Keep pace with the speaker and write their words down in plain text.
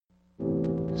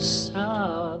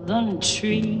Southern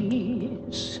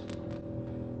trees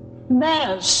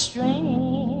bear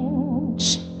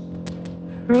strange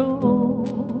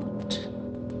fruit,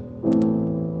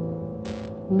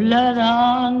 blood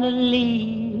on the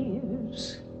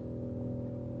leaves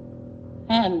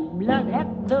and blood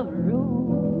at the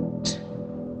root,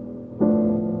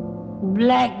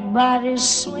 black bodies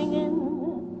swinging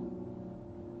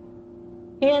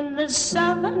in the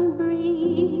southern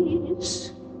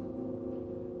breeze.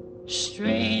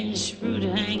 Strange fruit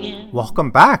hanging.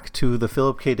 Welcome back to the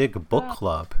Philip K. Dick Book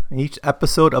Club. In each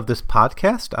episode of this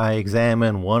podcast, I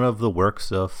examine one of the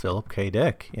works of Philip K.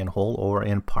 Dick, in whole or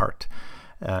in part.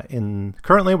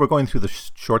 Currently, we're going through the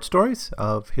short stories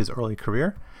of his early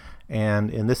career, and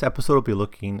in this episode, we'll be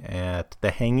looking at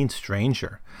The Hanging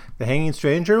Stranger. The Hanging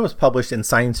Stranger was published in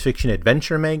Science Fiction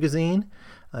Adventure magazine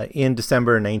in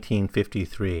December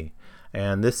 1953.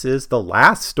 And this is the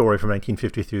last story from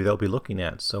 1953 that we'll be looking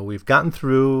at. So we've gotten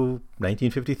through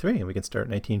 1953, and we can start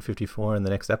 1954 in the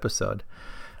next episode.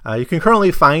 You can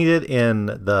currently find it in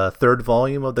the third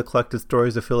volume of the Collected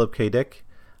Stories of Philip K. Dick,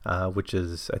 which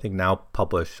is, I think, now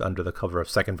published under the cover of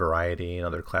Second Variety and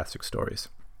other classic stories.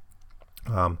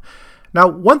 Now,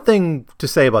 one thing to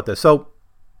say about this, so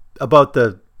about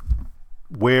the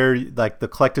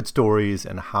collected stories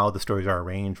and how the stories are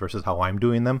arranged versus how I'm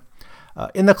doing them.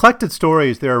 In the collected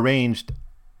stories, they're arranged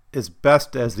as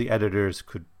best as the editors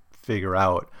could figure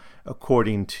out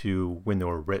according to when they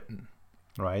were written,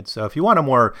 right? So if you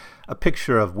want a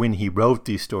picture of when he wrote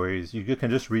these stories, you can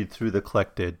just read through the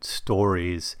collected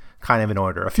stories kind of in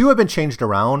order. A few have been changed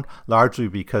around, largely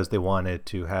because they wanted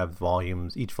to have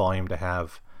volumes, each volume to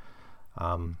have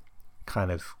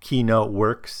kind of keynote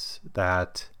works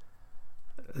that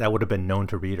would have been known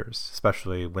to readers,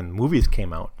 especially when movies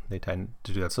came out. They tend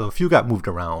to do that. So a few got moved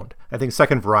around. I think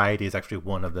Second Variety is actually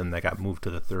one of them that got moved to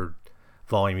the third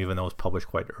volume, even though it was published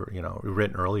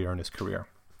written earlier in his career.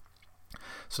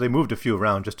 So they moved a few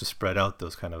around just to spread out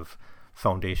those kind of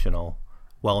foundational,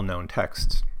 well-known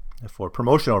texts for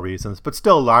promotional reasons. But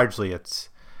still, largely,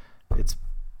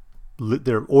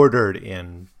 they're ordered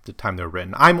in the time they're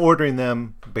written. I'm ordering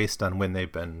them based on when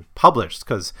they've been published,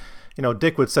 because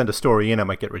Dick would send a story in, it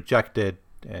might get rejected,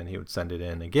 and he would send it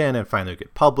in again, and finally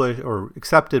get published or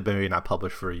accepted, but maybe not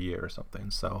published for a year or something.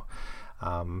 So,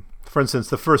 for instance,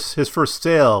 his first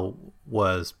sale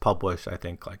was published, I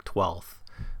think, like 12th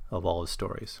of all his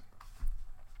stories.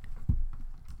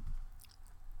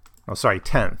 Oh, sorry,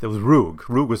 10th. It was Roog.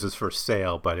 Roog was his first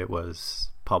sale, but it was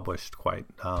published quite,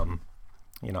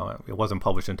 it wasn't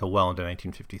published until well into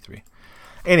 1953.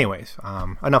 Anyways,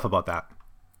 enough about that.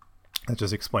 That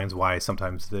just explains why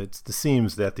sometimes it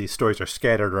seems that these stories are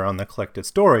scattered around the collected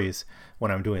stories when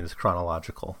I'm doing this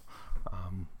chronological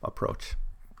approach.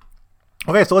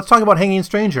 Okay, so let's talk about Hanging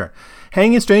Stranger.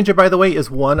 Hanging Stranger, by the way,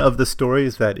 is one of the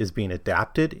stories that is being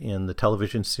adapted in the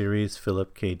television series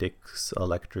Philip K. Dick's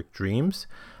Electric Dreams.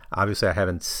 Obviously, I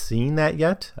haven't seen that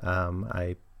yet.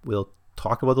 I will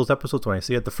talk about those episodes when I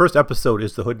see it. The first episode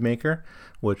is The Hoodmaker,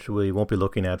 which we won't be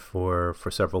looking at for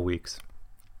several weeks.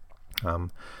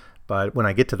 But when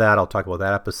I get to that, I'll talk about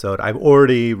that episode. I've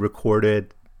already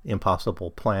recorded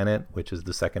Impossible Planet, which is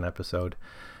the second episode.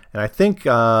 And I think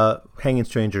Hanging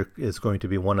Stranger is going to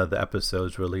be one of the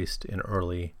episodes released in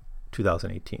early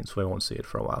 2018, so I won't see it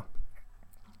for a while.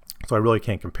 So I really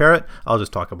can't compare it. I'll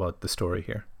just talk about the story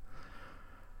here.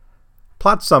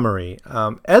 Plot summary.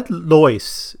 Ed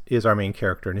Loyce is our main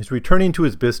character, and he's returning to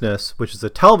his business, which is a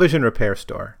television repair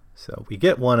store. So we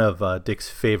get one of Dick's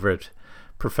favorite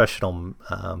professional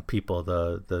people,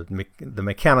 the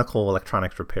mechanical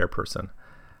electronics repair person.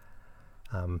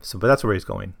 But that's where he's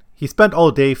going. He spent all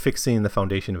day fixing the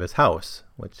foundation of his house,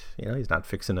 which, he's not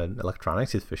fixing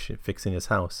electronics, he's fixing his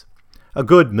house. A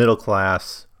good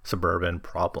middle-class suburban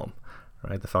problem,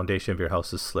 right? The foundation of your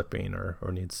house is slipping or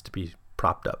needs to be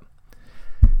propped up.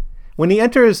 When he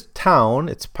enters town,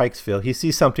 it's Pikesville, he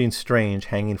sees something strange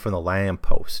hanging from the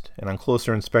lamppost, and on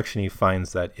closer inspection he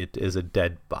finds that it is a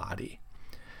dead body.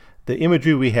 The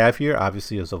imagery we have here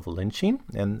obviously is of lynching,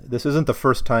 and this isn't the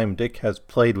first time Dick has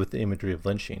played with the imagery of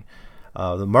lynching.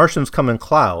 The Martians Come in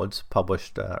Clouds,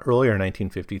 published earlier in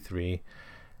 1953,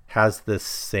 has this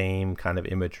same kind of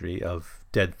imagery of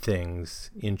dead things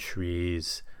in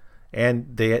trees,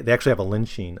 and they actually have a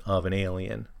lynching of an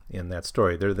alien in that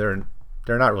story.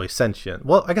 They're not really sentient.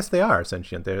 Well, I guess they are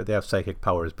sentient. They have psychic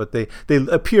powers, but they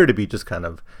appear to be just kind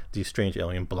of these strange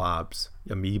alien blobs,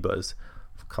 amoebas,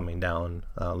 coming down,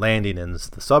 landing in the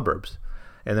suburbs.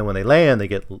 And then when they land, they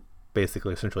get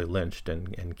basically essentially lynched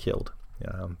and killed.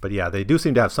 But yeah, they do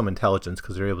seem to have some intelligence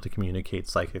because they're able to communicate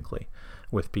psychically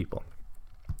with people.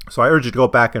 So I urge you to go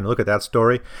back and look at that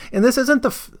story. And this isn't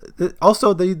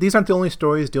these aren't the only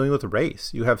stories dealing with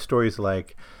race. You have stories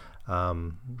like,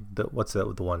 the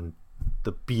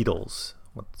Beatles.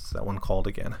 What's that one called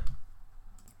again?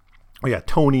 Oh yeah,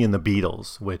 Tony and the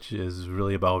Beatles, which is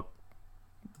really about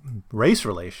race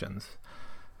relations,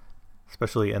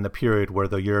 especially in the period where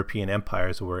the European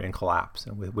empires were in collapse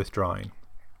and withdrawing.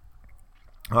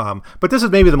 But this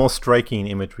is maybe the most striking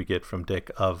image we get from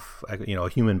Dick of a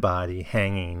human body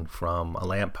hanging from a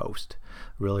lamppost.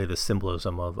 Really, the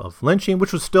symbolism of lynching,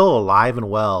 which was still alive and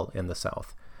well in the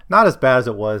South. Not as bad as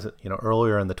it was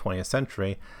earlier in the 20th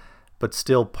century, but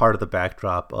still part of the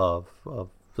backdrop of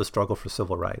the struggle for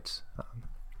civil rights.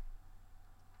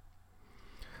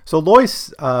 So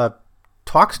Lois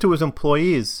talks to his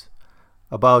employees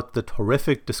about the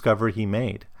horrific discovery he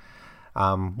made.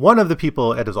 One of the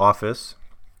people at his office,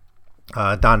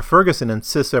 Don Ferguson,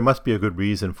 insists there must be a good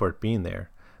reason for it being there.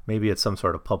 Maybe it's some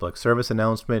sort of public service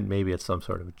announcement. Maybe it's some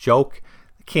sort of joke.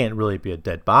 It can't really be a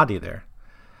dead body there.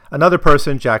 Another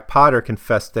person, Jack Potter,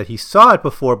 confessed that he saw it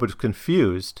before but was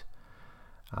confused.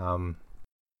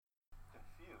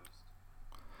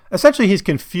 Essentially, he's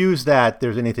confused that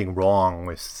there's anything wrong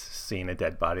with seeing a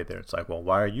dead body there. It's like, well,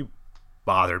 why are you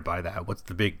bothered by that? What's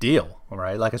the big deal? All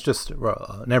right, like it's just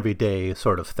an everyday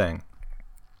sort of thing.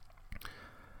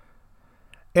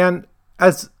 And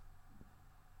as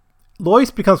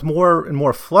Lois becomes more and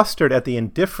more flustered at the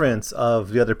indifference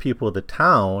of the other people of the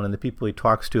town and the people he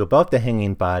talks to about the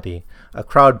hanging body, a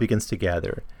crowd begins to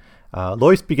gather.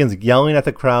 Lois begins yelling at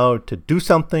the crowd to do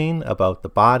something about the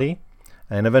body,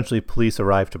 and eventually police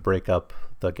arrive to break up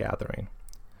the gathering.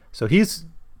 So he's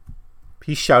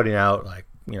shouting out, like,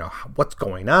 what's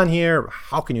going on here?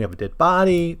 How can you have a dead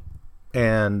body?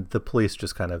 And the police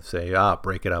just kind of say,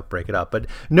 break it up. But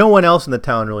no one else in the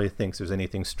town really thinks there's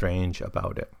anything strange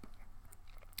about it.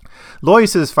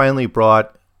 Lois is finally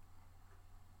brought,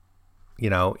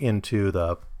 into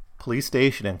the police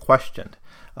station and questioned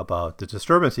about the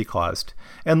disturbance he caused.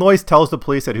 And Lois tells the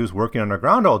police that he was working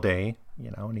underground all day,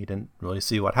 and he didn't really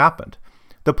see what happened.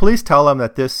 The police tell him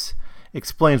that this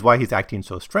explains why he's acting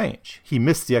so strange. He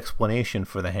missed the explanation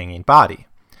for the hanging body.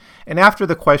 And after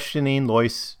the questioning,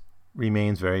 Lois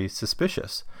remains very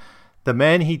suspicious. The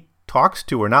men he talks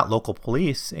to are not local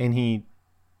police, and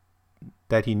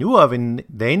that he knew of, and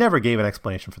they never gave an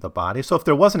explanation for the body. So if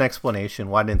there was an explanation,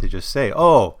 why didn't they just say, it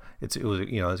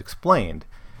was explained?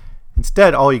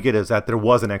 Instead, all you get is that there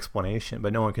was an explanation,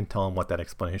 but no one can tell him what that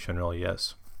explanation really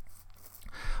is.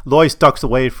 Lois ducks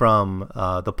away from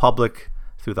the public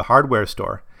through the hardware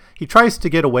store. He tries to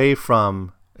get away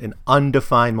from an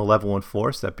undefined malevolent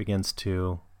force that begins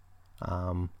to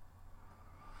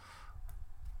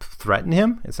threaten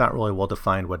him. It's not really well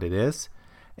defined what it is.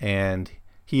 And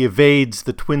he evades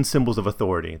the twin symbols of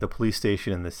authority, the police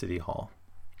station and the city hall.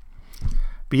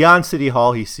 Beyond City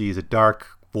Hall, he sees a dark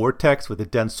vortex with a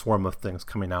dense swarm of things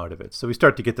coming out of it. So we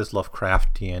start to get this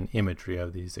Lovecraftian imagery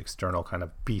of these external kind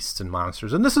of beasts and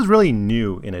monsters. And this is really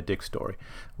new in a Dick story.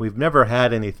 We've never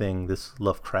had anything this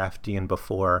Lovecraftian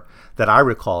before that I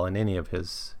recall in any of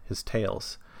his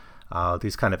tales.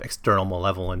 These kind of external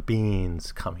malevolent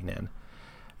beings coming in.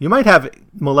 You might have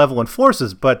malevolent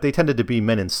forces, but they tended to be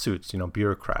men in suits,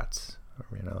 bureaucrats,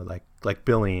 like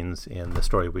Billings in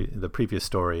the previous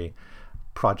story,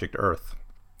 Project Earth.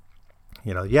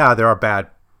 There are bad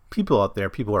people out there,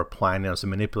 people who are planning us and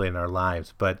manipulating our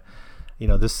lives, but the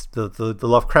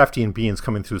Lovecraftian beings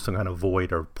coming through some kind of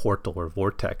void or portal or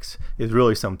vortex is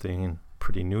really something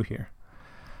pretty new here,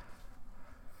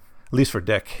 at least for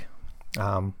Dick.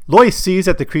 Lois sees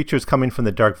that the creatures coming from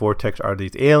the dark vortex are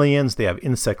these aliens. They have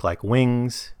insect-like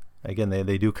wings. Again,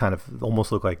 they do kind of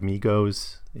almost look like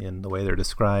Migos in the way they're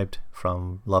described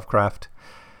from Lovecraft.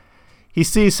 He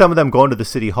sees some of them going to the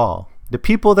city hall. The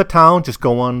people of the town just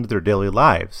go on with their daily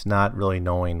lives, not really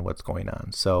knowing what's going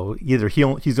on. So either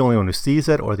he's the only one who sees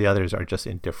it, or the others are just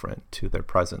indifferent to their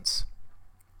presence.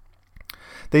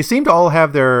 They seem to all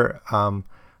have their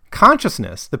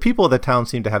consciousness. The people of the town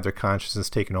seem to have their consciousness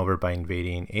taken over by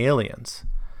invading aliens.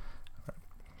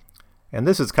 And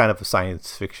this is kind of a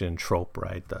science fiction trope,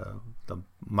 right? The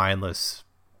mindless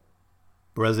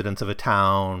residents of a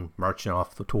town marching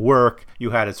off to work.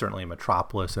 You had it certainly in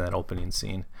Metropolis in that opening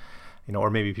scene. Or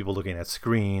maybe people looking at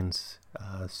screens.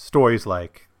 Stories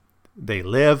like They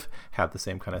Live have the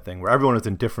same kind of thing, where everyone is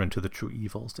indifferent to the true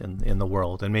evils in the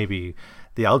world, and maybe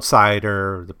the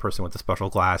outsider, the person with the special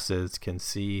glasses, can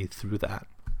see through that.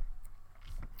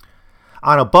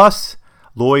 On a bus,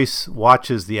 Lois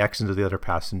watches the actions of the other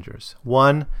passengers.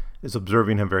 One is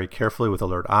observing him very carefully with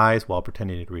alert eyes while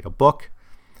pretending to read a book.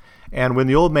 And when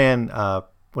the old man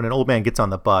when an old man gets on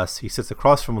the bus, he sits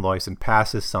across from Lois and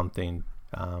passes something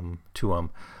to him,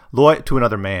 to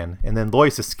another man, and then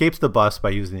Lois escapes the bus by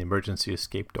using the emergency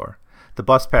escape door. The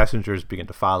bus passengers begin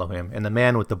to follow him, and the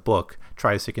man with the book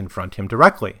tries to confront him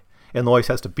directly, and Lois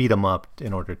has to beat him up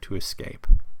in order to escape.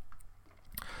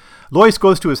 Lois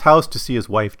goes to his house to see his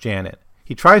wife, Janet.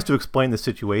 He tries to explain the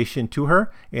situation to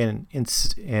her and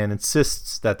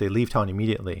insists that they leave town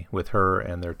immediately with her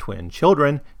and their twin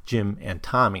children, Jim and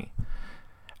Tommy.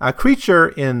 A creature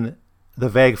in the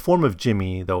vague form of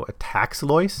Jimmy, though, attacks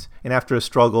Lois, and after a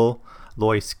struggle,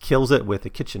 Lois kills it with a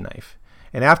kitchen knife.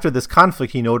 And after this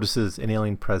conflict, he notices an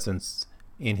alien presence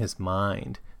in his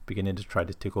mind, beginning to try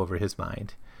to take over his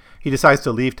mind. He decides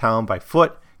to leave town by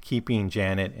foot, keeping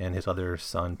Janet and his other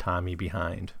son, Tommy,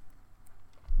 behind.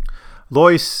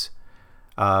 Lois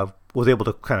was able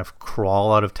to kind of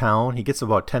crawl out of town. He gets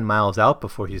about 10 miles out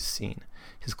before he's seen.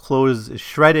 His clothes is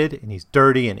shredded, and he's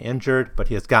dirty and injured, but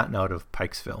he has gotten out of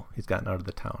Pikesville. He's gotten out of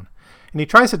the town. And he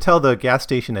tries to tell the gas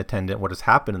station attendant what has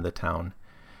happened in the town,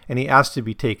 and he asks to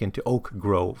be taken to Oak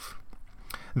Grove.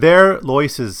 There,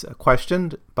 Lois is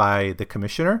questioned by the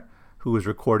commissioner, who is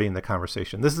recording the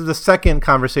conversation. This is the second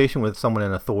conversation with someone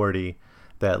in authority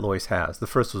that Lois has. The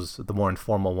first was the more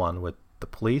informal one with the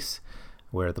police,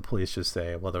 where the police just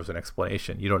say, well, there was an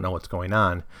explanation. You don't know what's going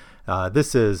on.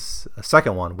 This is a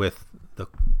second one with the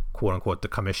quote-unquote the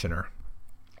commissioner,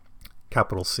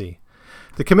 capital C.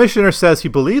 The commissioner says he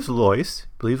believes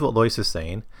what Lois is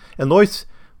saying, and Lois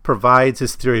provides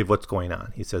his theory of what's going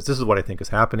on. He says, this is what I think is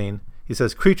happening. He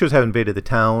says, creatures have invaded the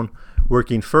town,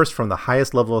 working first from the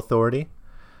highest level of authority,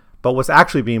 but what's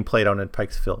actually being played out in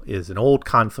Pikesville is an old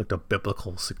conflict of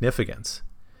biblical significance.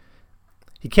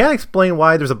 He can't explain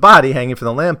why there's a body hanging from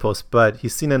the lamppost, but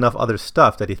he's seen enough other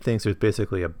stuff that he thinks there's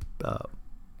basically a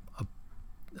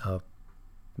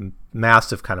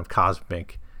massive kind of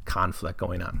cosmic conflict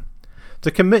going on.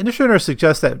 The commissioner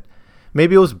suggests that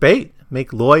maybe it was bait,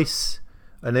 make Lois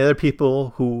and the other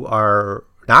people who are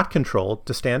not controlled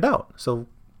to stand out. So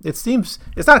it seems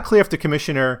it's not clear if the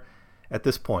commissioner at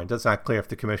this point, it's not clear if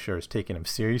the commissioner is taking him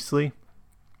seriously,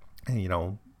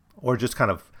 or just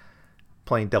kind of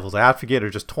playing devil's advocate, or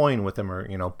just toying with him, or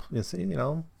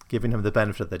giving him the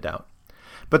benefit of the doubt.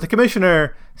 But the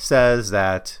commissioner says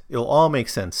that it'll all make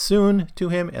sense soon to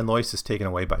him, and Lois is taken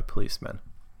away by policemen.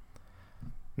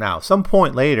 Now, some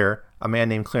point later, a man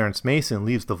named Clarence Mason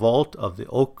leaves the vault of the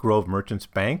Oak Grove Merchants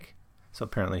Bank. So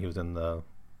apparently he was in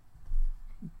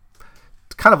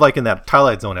kind of like in that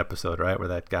Twilight Zone episode, right, where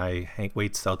that guy Hank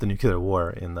waits out the nuclear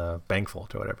war in the bank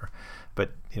vault or whatever.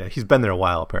 But he's been there a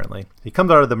while apparently. He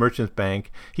comes out of the Merchants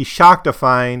Bank. He's shocked to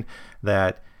find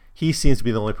that he seems to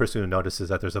be the only person who notices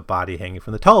that there's a body hanging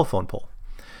from the telephone pole.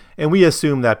 And we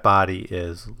assume that body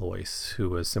is Lois, who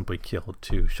was simply killed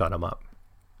to shut him up.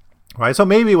 Right? So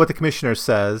maybe what the commissioner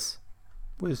says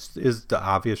is the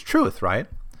obvious truth, right?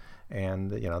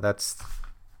 And, that's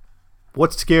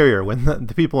what's scarier, when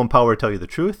the people in power tell you the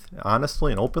truth,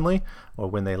 honestly and openly, or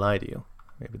when they lie to you?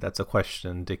 Maybe that's a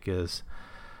question Dick is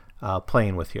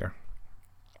playing with here.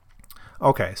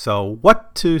 Okay, so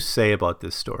what to say about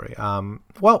this story?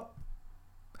 Well,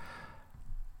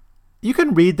 you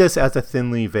can read this as a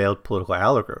thinly veiled political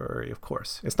allegory, of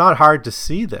course. It's not hard to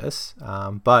see this,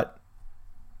 but,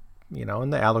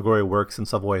 and the allegory works in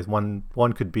some ways.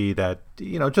 One could be that,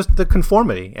 just the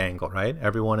conformity angle, right?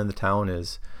 Everyone in the town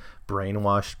is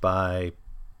brainwashed by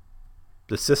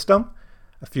the system.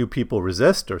 A few people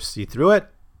resist or see through it,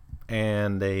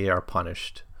 and they are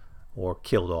punished or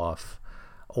killed off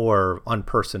or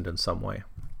unpersoned in some way.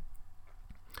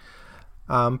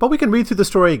 But we can read through the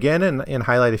story again and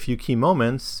highlight a few key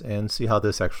moments and see how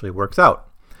this actually works out.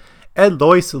 Ed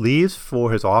Lois leaves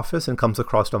for his office and comes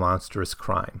across a monstrous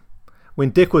crime.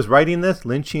 When Dick was writing this,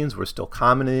 lynchings were still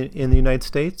common in the United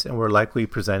States and were likely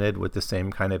presented with the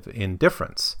same kind of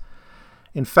indifference.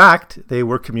 In fact, they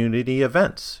were community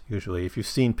events. Usually, if you've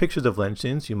seen pictures of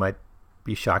lynchings, you might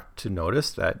be shocked to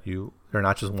notice that they're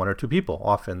not just one or two people.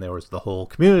 Often there was the whole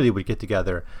community would get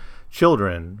together,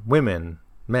 children, women,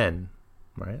 men,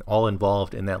 right, all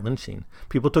involved in that lynching.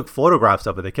 People took photographs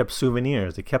of it. They kept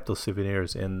souvenirs. They kept those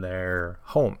souvenirs in their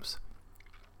homes.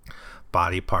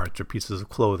 Body parts or pieces of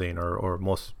clothing or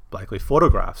most likely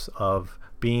photographs of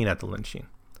being at the lynching.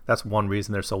 That's one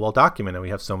reason they're so well documented. We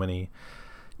have so many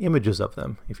images of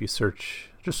them. If you search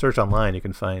online, you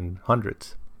can find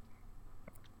hundreds.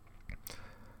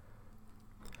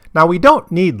 Now, we don't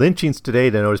need lynchings today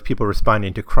to notice people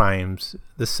responding to crimes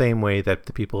the same way that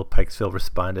the people of Pikesville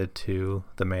responded to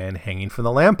the man hanging from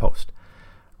the lamppost,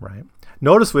 right?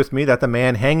 Notice with me that the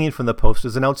man hanging from the post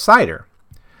is an outsider.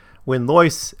 When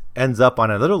Lois ends up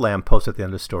on another lamppost at the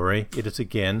end of the story, it is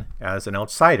again as an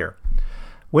outsider.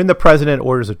 When the president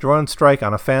orders a drone strike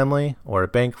on a family or a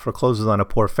bank forecloses on a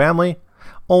poor family,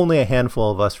 only a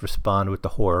handful of us respond with the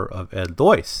horror of Ed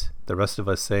Lois. The rest of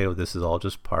us say, oh, this is all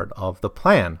just part of the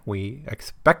plan. We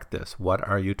expect this. What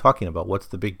are you talking about? What's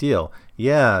the big deal?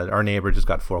 Yeah, our neighbor just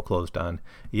got foreclosed on.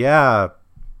 Yeah,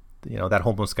 that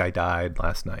homeless guy died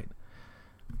last night.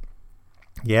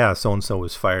 Yeah, so-and-so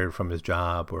was fired from his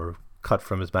job or cut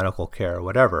from his medical care or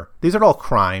whatever. These are all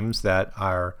crimes that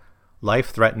are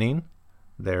life-threatening.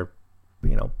 They're,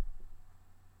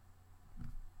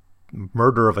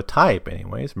 murder of a type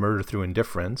anyways, murder through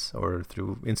indifference or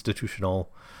through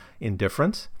institutional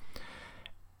indifference.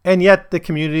 And yet the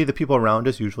community, the people around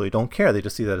us usually don't care. They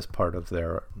just see that as part of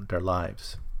their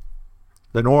lives.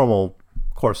 The normal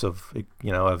course of,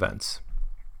 events.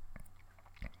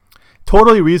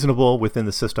 Totally reasonable within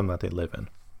the system that they live in.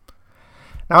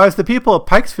 Now, as the people of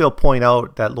Pikesville point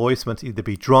out that Lois must either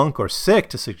be drunk or sick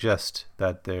to suggest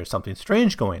that there's something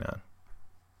strange going on.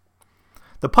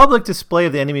 The public display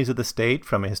of the enemies of the state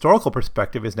from a historical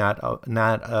perspective is not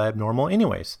abnormal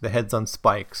anyways, the heads on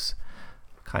spikes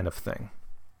kind of thing.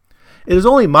 It is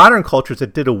only modern cultures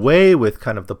that did away with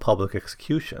kind of the public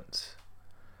executions.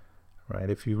 Right?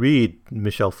 If you read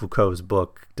Michel Foucault's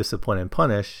book, Discipline and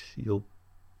Punish, you'll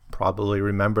probably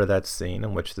remember that scene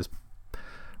in which this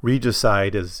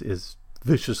regicide is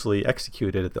viciously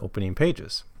executed at the opening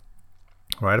pages.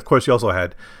 Right? Of course, you also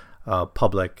had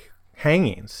public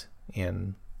hangings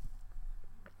in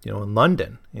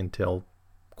London until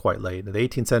quite late. The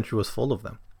 18th century was full of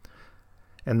them.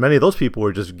 And many of those people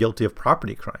were just guilty of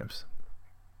property crimes.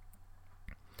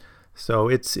 So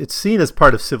it's seen as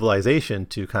part of civilization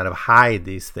to kind of hide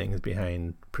these things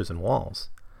behind prison walls.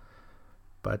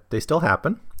 But they still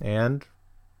happen, and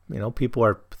people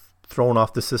are thrown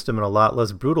off the system in a lot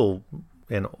less brutal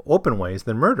and open ways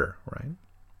than murder, right?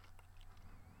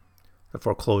 The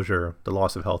foreclosure, the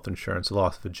loss of health insurance, the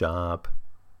loss of a job,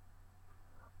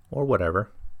 or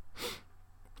whatever.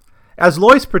 As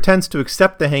Lois pretends to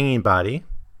accept the hanging body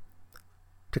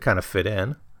to kind of fit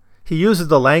in, he uses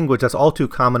the language that's all too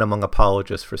common among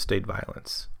apologists for state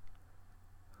violence.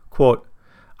 Quote,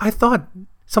 I thought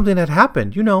something had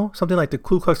happened, something like the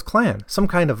Ku Klux Klan, some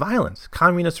kind of violence,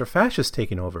 communists or fascists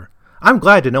taking over. I'm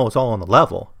glad to know it's all on the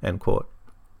level, end quote.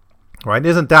 Right?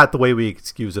 Isn't that the way we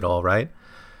excuse it all, right?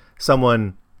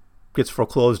 Someone gets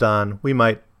foreclosed on, we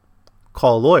might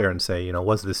call a lawyer and say,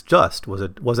 was this just? Was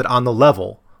it on the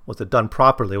level? Was it done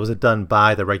properly? Was it done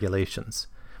by the regulations?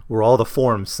 Were all the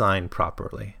forms signed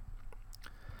properly?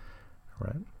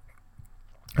 Right.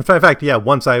 In fact, yeah,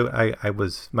 once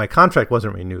my contract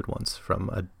wasn't renewed once from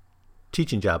a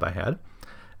teaching job I had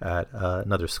at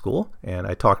another school, and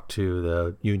I talked to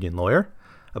the union lawyer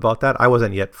about that. I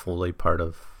wasn't yet fully part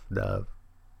of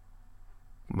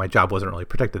my job wasn't really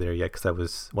protected there yet because I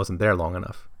wasn't there long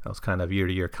enough. I was kind of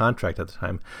year-to-year contract at the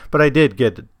time. But I did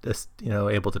get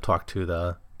able to talk to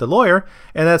the lawyer,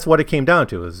 and that's what it came down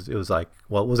to. It was like,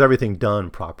 well, was everything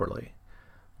done properly?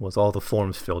 Was all the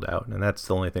forms filled out? And that's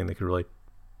the only thing they could really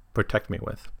protect me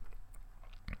with.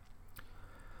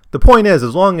 The point is,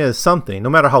 as long as something, no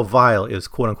matter how vile, is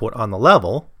quote-unquote on the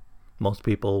level, most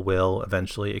people will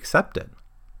eventually accept it.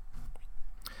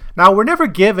 Now, we're never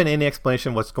given any explanation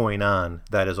of what's going on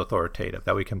that is authoritative,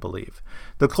 that we can believe.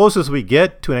 The closest we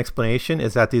get to an explanation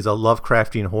is that these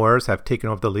Lovecraftian horrors have taken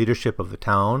over the leadership of the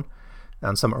town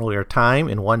on some earlier time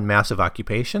in one massive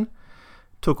occupation,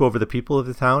 took over the people of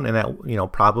the town, and that,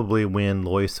 probably when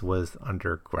Lois was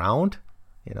underground,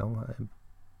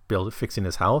 fixing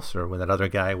his house, or when that other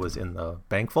guy was in the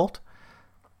bank vault.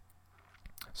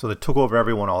 So they took over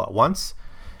everyone all at once.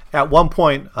 At one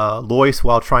point, Lois,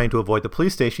 while trying to avoid the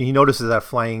police station, he notices that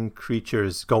flying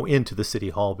creatures go into the city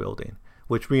hall building,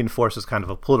 which reinforces kind of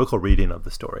a political reading of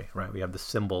the story, right? We have the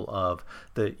symbol of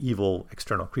the evil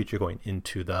external creature going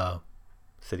into the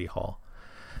city hall.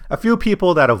 A few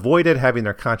people that avoided having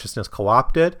their consciousness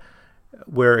co-opted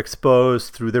were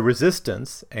exposed through the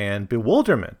resistance and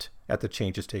bewilderment at the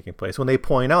changes taking place when they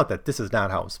point out that this is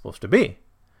not how it's supposed to be.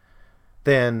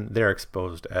 Then they're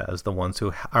exposed as the ones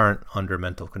who aren't under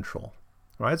mental control,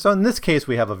 right? So in this case,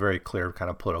 we have a very clear kind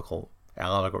of political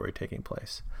allegory taking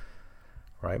place,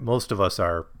 right? Most of us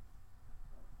are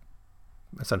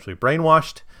essentially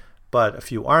brainwashed, but a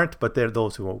few aren't, but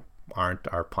those who aren't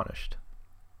are punished.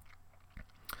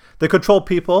 The controlled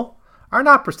people are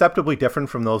not perceptibly different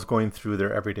from those going through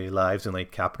their everyday lives in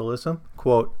late capitalism.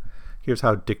 Quote, here's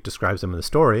how Dick describes them in the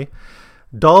story.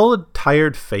 Dull,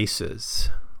 tired faces.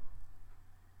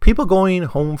 People going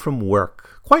home from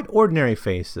work, quite ordinary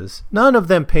faces. None of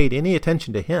them paid any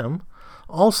attention to him.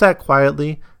 All sat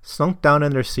quietly, sunk down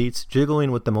in their seats,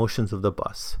 jiggling with the motions of the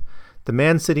bus. The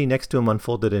man sitting next to him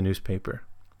unfolded a newspaper.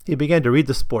 He began to read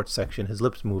the sports section, his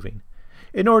lips moving.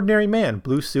 An ordinary man,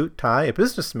 blue suit, tie, a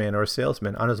businessman or a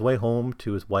salesman, on his way home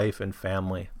to his wife and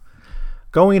family.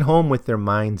 Going home with their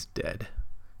minds dead.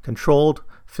 Controlled,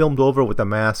 filmed over with the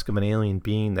mask of an alien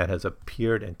being that has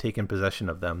appeared and taken possession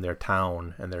of them, their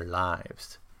town, and their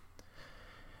lives.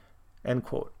 End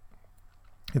quote.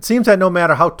 It seems that no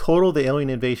matter how total the alien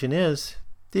invasion is,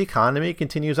 the economy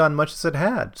continues on much as it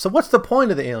had. So what's the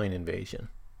point of the alien invasion?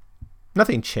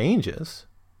 Nothing changes,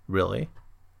 really.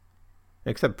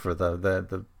 Except for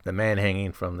the man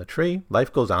hanging from the tree.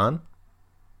 Life goes on.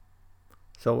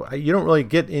 So you don't really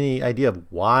get any idea of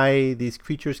why these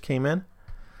creatures came in,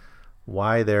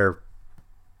 why they're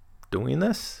doing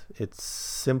this. It's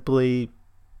simply,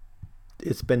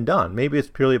 it's been done. Maybe it's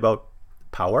purely about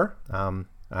power.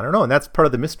 I don't know. And that's part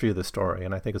of the mystery of the story.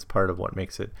 And I think it's part of what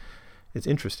makes it's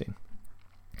interesting.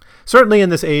 Certainly in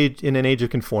this age, in an age of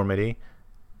conformity,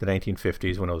 the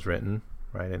 1950s when it was written,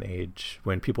 right? An age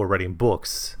when people were writing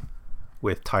books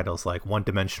with titles like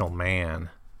One-Dimensional Man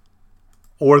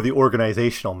or The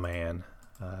Organizational Man.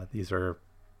 These are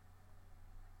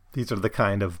the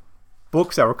kind of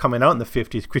books that were coming out in the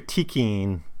 50s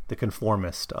critiquing the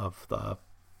conformist of the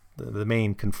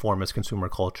main conformist consumer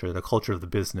culture, the culture of the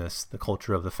business, the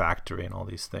culture of the factory, and all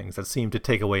these things that seem to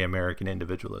take away American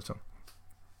individualism.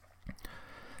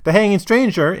 The Hanging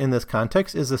Stranger, in this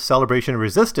context, is a celebration of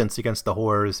resistance against the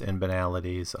horrors and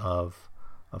banalities of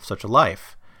such a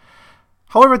life.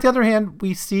 However, on the other hand,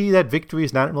 we see that victory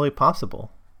is not really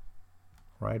possible.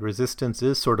 Right? Resistance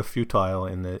is sort of futile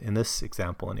in this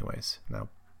example anyways. Now,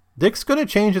 Dick's going to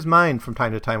change his mind from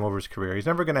time to time over his career. He's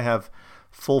never going to have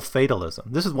full fatalism.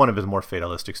 This is one of his more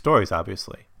fatalistic stories,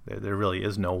 obviously. There really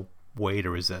is no way to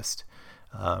resist.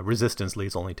 Resistance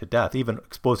leads only to death. Even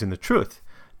exposing the truth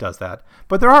does that.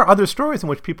 But there are other stories in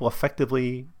which people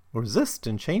effectively resist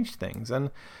and change things.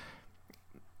 And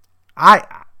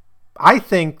I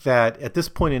think that at this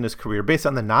point in his career, based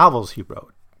on the novels he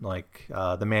wrote, like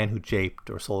The Man Who Japed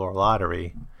or Solar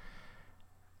Lottery,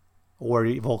 or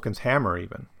Vulcan's Hammer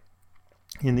even,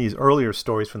 in these earlier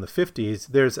stories from the 50s,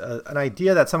 there's an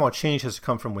idea that somehow change has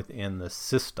come from within the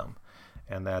system,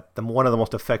 and that one of the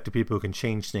most effective people who can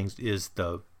change things is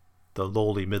the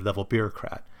lowly mid-level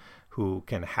bureaucrat who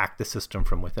can hack the system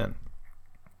from within.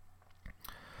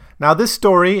 Now, this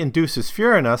story induces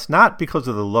fear in us not because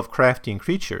of the Lovecraftian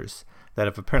creatures that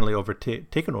have apparently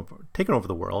taken over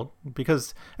the world,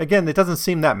 because, again, it doesn't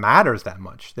seem that matters that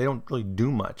much. They don't really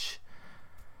do much.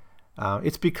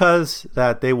 It's because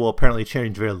that they will apparently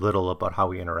change very little about how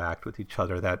we interact with each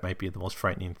other. That might be the most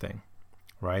frightening thing,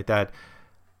 right? That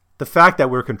the fact that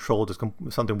we're controlled is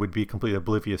something we'd be completely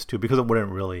oblivious to because it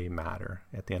wouldn't really matter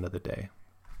at the end of the day.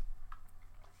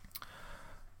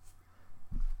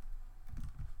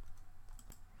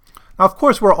 Now, of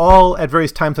course, we're all at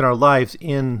various times in our lives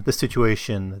in the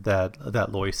situation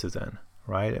that Lois is in,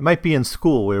 right? It might be in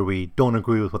school where we don't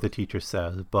agree with what the teacher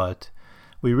says, but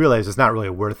we realize it's not really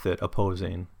worth it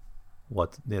opposing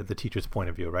what the teacher's point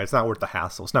of view, right? It's not worth the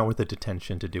hassle. It's not worth the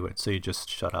detention to do it. So you just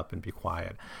shut up and be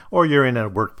quiet. Or you're in a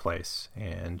workplace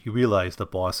and you realize the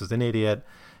boss is an idiot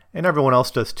and everyone else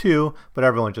does too, but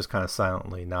everyone just kind of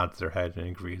silently nods their head and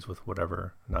agrees with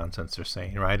whatever nonsense they're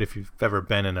saying, right? If you've ever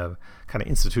been in a kind of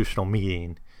institutional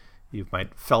meeting, you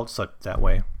might felt such that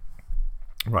way,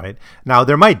 right? Now,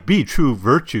 there might be true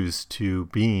virtues to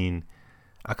being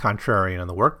a contrarian in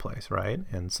the workplace, right?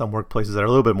 And some workplaces that are a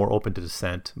little bit more open to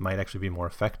dissent might actually be more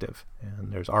effective.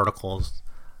 And there's articles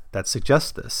that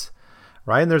suggest this,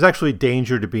 right? And there's actually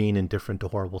danger to being indifferent to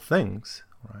horrible things,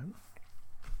 right?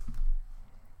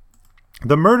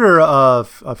 The murder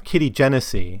of Kitty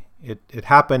Genesee, it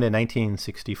happened in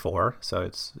 1964, so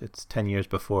it's 10 years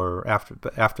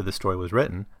after the story was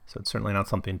written. So it's certainly not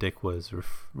something Dick was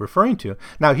referring to.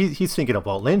 Now he's thinking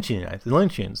about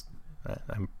lynchings.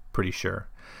 I'm pretty sure,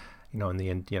 in the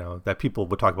end, that people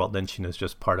would talk about lynching as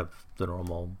just part of the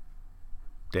normal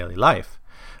daily life.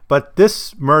 But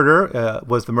this murder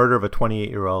was the murder of a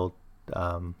 28-year-old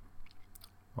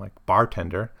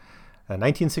bartender,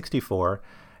 1964.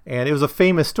 And it was a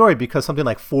famous story because something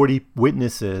like 40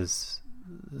 witnesses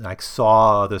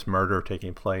saw this murder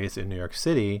taking place in New York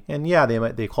City. And yeah,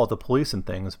 they called the police and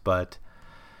things, but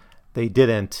they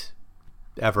didn't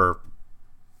ever,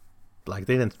 they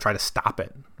didn't try to stop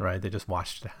it, right? They just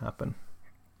watched it happen.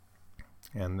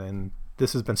 And then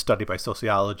this has been studied by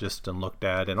sociologists and looked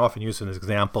at and often used as an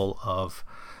example of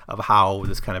how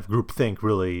this kind of groupthink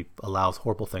really allows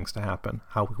horrible things to happen,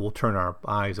 how we will turn our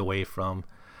eyes away from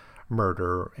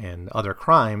murder and other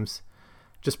crimes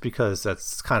just because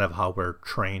that's kind of how we're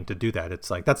trained to do that. It's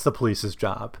like that's the police's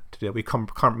job to do it. We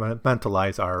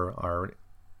compartmentalize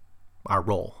our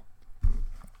role.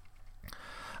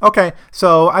 Okay,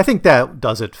 so I think that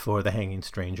does it for The Hanging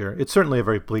Stranger. It's certainly a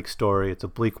very bleak story. It's a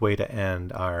bleak way to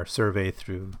end our survey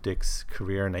through Dick's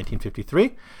career in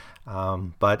 1953.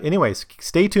 But anyways,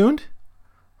 stay tuned.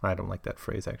 I don't like that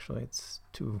phrase, actually. It's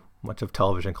too much of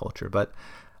television culture. But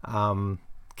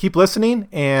keep listening,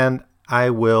 and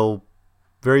I will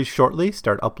very shortly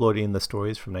start uploading the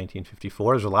stories from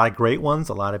 1954. There's a lot of great ones.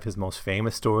 A lot of his most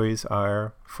famous stories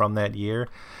are from that year.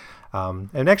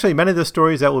 And actually, many of the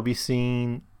stories that we'll be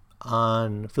seeing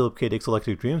on Philip K. Dick's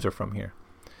Electric Dreams are from here.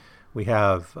 We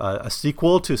have a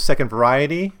sequel to Second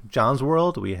Variety, John's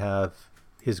World. We have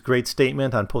his great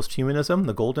statement on posthumanism,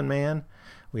 The Golden Man.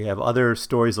 We have other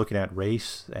stories looking at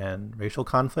race and racial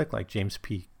conflict, like James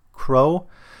P. Crow.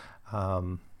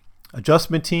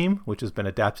 Adjustment Team, which has been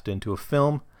adapted into a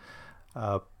film.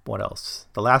 What else?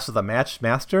 The Last of the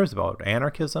Matchmasters, about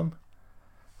anarchism.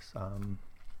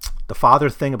 The Father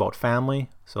Thing, about family.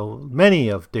 So many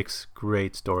of Dick's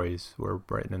great stories were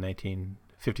written in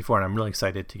 1954, and I'm really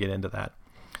excited to get into that.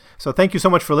 So thank you so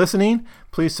much for listening.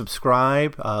 Please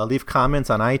subscribe, leave comments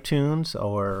on iTunes,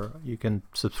 or you can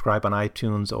subscribe on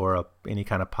iTunes or any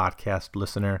kind of podcast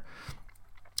listener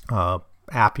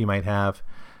app you might have,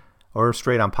 or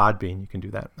straight on Podbean. You can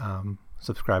do that.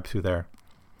 Subscribe through there.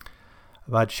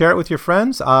 But share it with your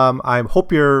friends. I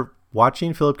hope you're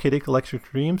watching Philip K. Dick Electric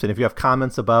Dreams, and if you have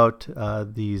comments about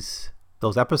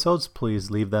those episodes, please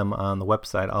leave them on the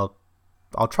website.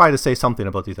 I'll try to say something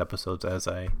about these episodes as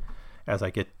I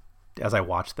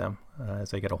watch them,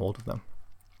 as I get a hold of them.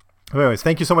 Anyways,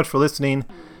 thank you so much for listening,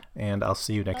 and I'll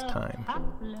see you next time.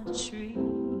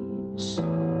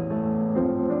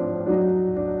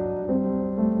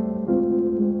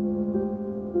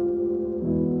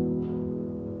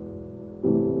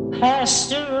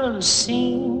 Pastoral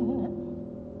scene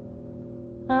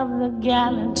of the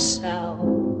gallant South,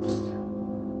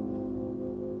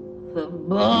 the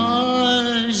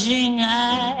bulging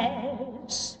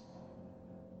eyes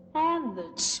and the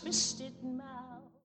twisted mouth.